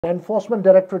Enforcement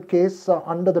Directorate case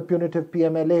under the punitive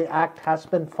PMLA Act has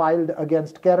been filed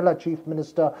against Kerala Chief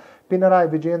Minister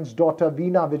Pinarayi Vijayan's daughter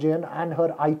Veena Vijayan and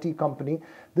her IT company.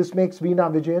 This makes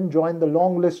Veena Vijayan join the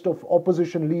long list of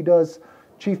opposition leaders,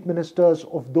 chief ministers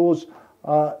of those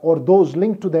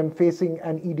linked to them facing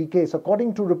an ED case.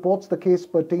 According to reports, the case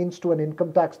pertains to an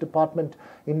income tax department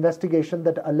investigation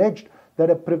that alleged that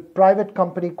a private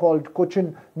company called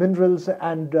Cochin Minerals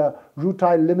and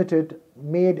Rutile Limited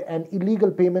made an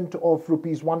illegal payment of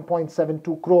rupees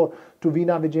 1.72 crore to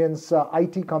Veena Vijayan's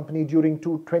IT company during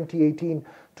 2018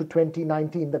 to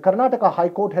 2019. The Karnataka High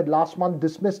Court had last month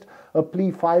dismissed a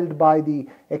plea filed by the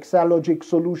Exalogic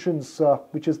Solutions,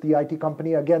 which is the IT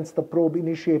company, against the probe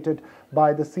initiated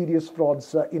by the Serious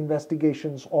Frauds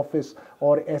Investigations Office,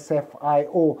 or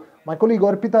SFIO. My colleague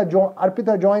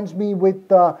Arpita joins me with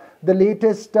the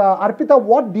latest. Arpita,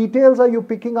 what details are you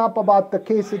picking up about the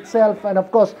case itself? And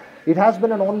of course, it has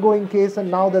been an ongoing case, and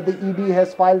now that the ED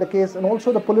has filed the case, and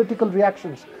also the political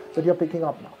reactions that you're picking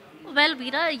up now. Well,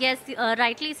 Veera, yes,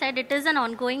 rightly said, it is an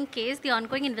ongoing case. The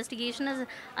ongoing investigation is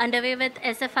underway with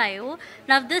SFIO.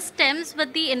 Now, this stems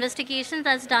with the investigations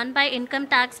that's done by Income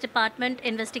Tax Department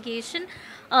investigation,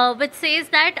 which says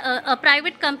that a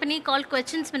private company called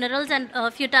Cochin Minerals and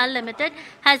Rutile Limited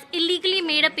has illegally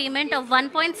made a payment of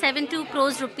 1.72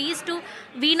 crores rupees to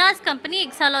Veena's company,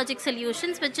 Exalogic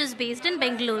Solutions, which is based in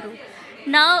Bengaluru.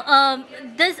 Now,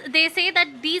 they say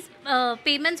that these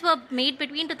payments were made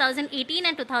between 2018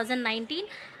 and 2019,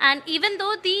 and even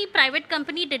though the private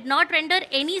company did not render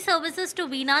any services to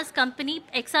Veena's company,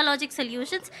 Exalogic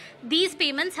Solutions, these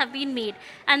payments have been made,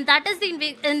 and that is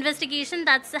the investigation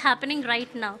that's happening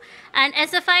right now. And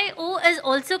SFIO is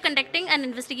also conducting an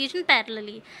investigation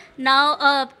parallelly.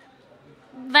 Now,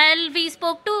 while we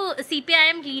spoke to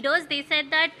CPIM leaders, they said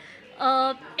that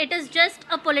it is just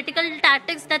a political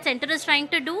tactics that center is trying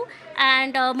to do,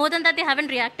 and more than that, they haven't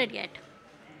reacted yet.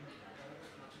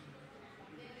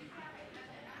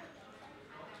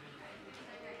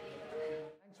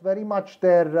 Thanks very much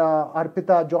there,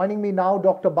 Arpita. Joining me now,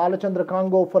 Dr. Balachandra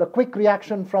Kango, for a quick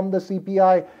reaction from the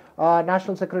CPI,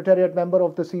 National Secretariat member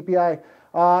of the CPI.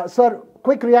 Sir,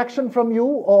 quick reaction from you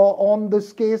on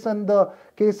this case and the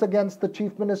case against the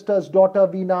Chief Minister's daughter,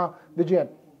 Veena Vijayan.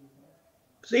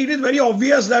 So it is very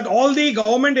obvious that all the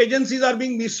government agencies are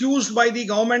being misused by the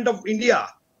government of India,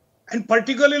 and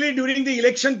particularly during the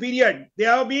election period, they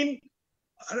have been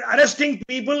arresting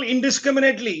people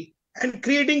indiscriminately and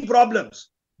creating problems.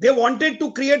 They wanted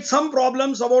to create some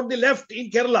problems about the left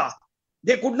in Kerala.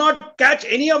 They could not catch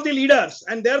any of the leaders,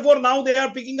 and therefore now they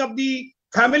are picking up the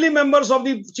family members of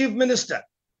the chief minister.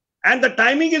 And the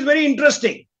timing is very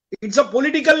interesting. It's a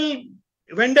political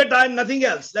vendetta and nothing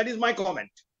else. That is my comment.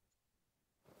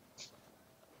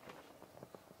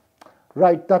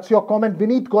 Right, that's your comment.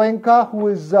 Vineet Goenka, who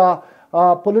is a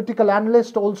political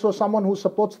analyst, also someone who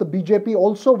supports the BJP,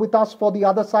 also with us for the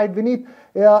other side. Vineet,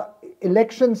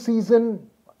 election season,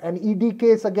 an ED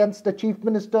case against the Chief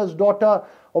Minister's daughter.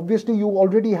 Obviously, you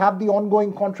already have the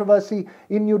ongoing controversy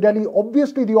in New Delhi.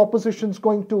 Obviously, the opposition is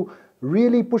going to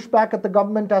really push back at the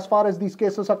government as far as these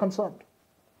cases are concerned.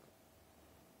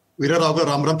 Veera Raghav,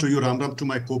 Ram Ram to you, Ram Ram to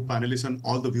my co-panelists and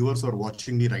all the viewers who are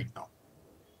watching me right now.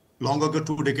 Long ago,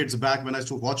 2 decades back, when I used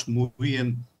to watch movie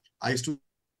and I used to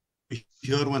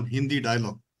hear one Hindi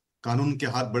dialogue, "Kanun ke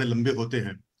haath bade lambe hote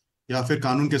hain," ya fir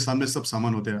 "Kanun ke samne sab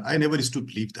saman hote hain." I never used to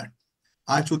believe that.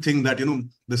 I used to think that,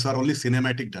 these are only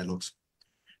cinematic dialogues.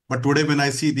 But today, when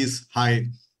I see these high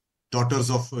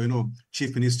daughters of,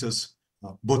 chief ministers,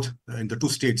 both in the 2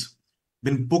 states,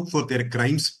 been booked for their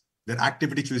crimes, their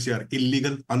activities which are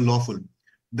illegal, unlawful,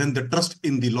 then the trust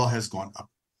in the law has gone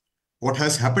up. What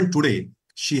has happened today,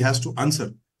 she has to answer.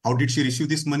 How did she receive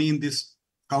this money in this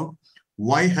account?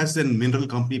 Why has the mineral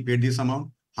company paid this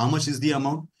amount? How much is the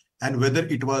amount? And whether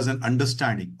it was an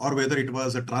understanding or whether it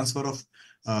was a transfer of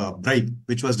bribe,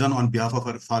 which was done on behalf of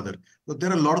her father. So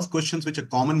there are a lot of questions which a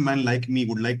common man like me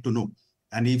would like to know.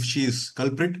 And if she is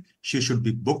culprit, she should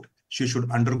be booked. She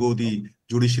should undergo the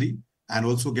judiciary and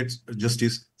also get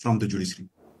justice from the judiciary.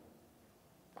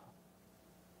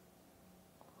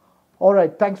 All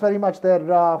right. Thanks very much there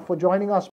for joining us.